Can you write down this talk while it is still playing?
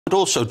But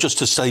also, just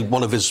to say,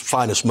 one of his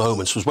finest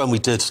moments was when we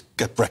did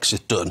get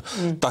Brexit done.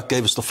 That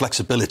gave us the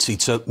flexibility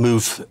to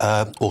move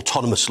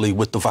autonomously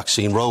with the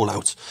vaccine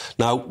rollout.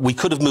 Now, we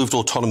could have moved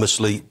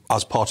autonomously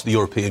as part of the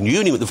European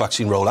Union with the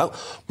vaccine rollout,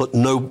 but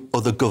no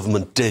other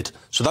government did.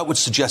 So that would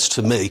suggest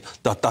to me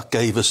that that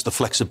gave us the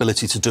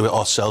flexibility to do it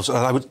ourselves. And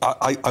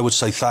I would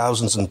say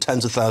thousands and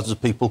tens of thousands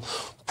of people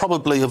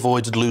probably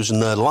avoided losing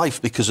their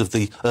life because of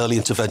the early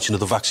intervention of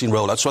the vaccine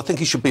rollout. So I think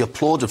he should be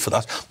applauded for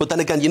that. But then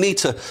again, you need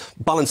to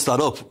balance that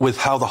up with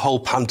how the whole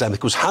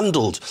pandemic was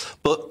handled.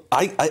 But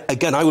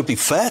I would be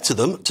fair to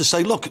them to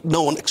say, look,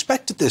 no one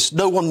expected this.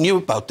 No one knew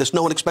about this.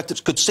 No one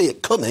could see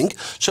it coming.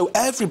 So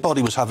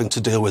everybody was having to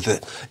deal with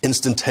it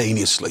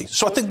instantaneously.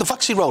 So I think the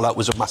vaccine rollout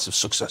was a massive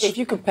success. If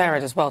you compare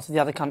it as well to the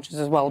other countries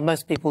as well,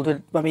 most people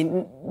did. I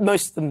mean,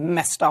 most of them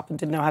messed up and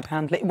didn't know how to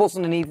handle it. It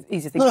wasn't an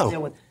easy thing to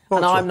deal with.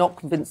 And I'm not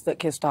convinced that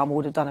Keir Starmer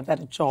would have done a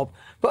better job.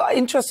 But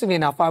interestingly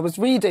enough, I was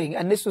reading,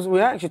 and we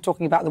were actually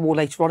talking about the war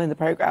later on in the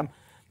programme,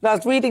 but I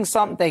was reading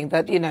something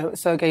that,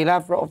 Sergei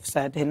Lavrov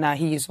said. Now,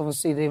 he's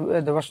obviously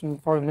the Russian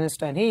foreign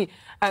minister, and he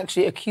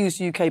actually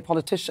accused UK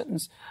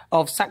politicians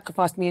of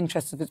sacrificing the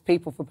interests of its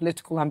people for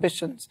political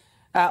ambitions.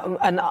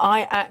 And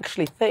I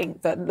actually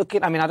think that,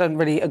 I don't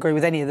really agree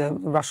with any of the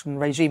Russian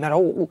regime at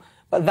all,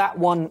 but that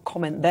one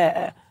comment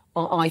there,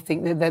 I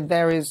think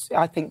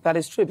that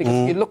is true, because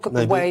if you look at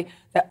the way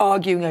they're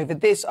arguing over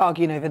this,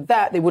 arguing over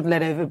that, they wouldn't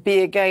let over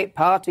Beergate,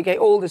 Partygate,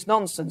 all this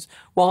nonsense,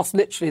 whilst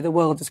literally the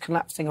world is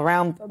collapsing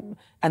around them,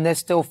 and they're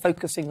still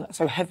focusing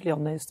so heavily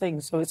on those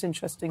things. So it's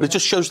interesting. But it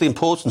just shows the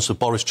importance of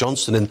Boris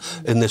Johnson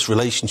in this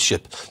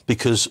relationship,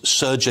 because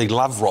Sergei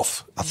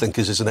Lavrov, I think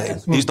is his name,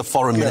 he's the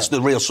foreign minister,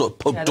 the real sort of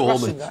pub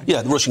doorman.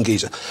 The Russian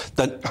geezer.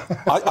 Then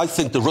I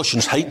think the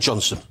Russians hate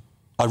Johnson.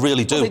 I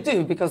really do. Well, they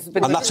do, because...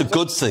 And that's a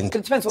good thing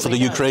for the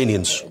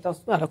Ukrainians,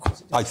 Well, of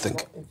course, I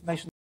think.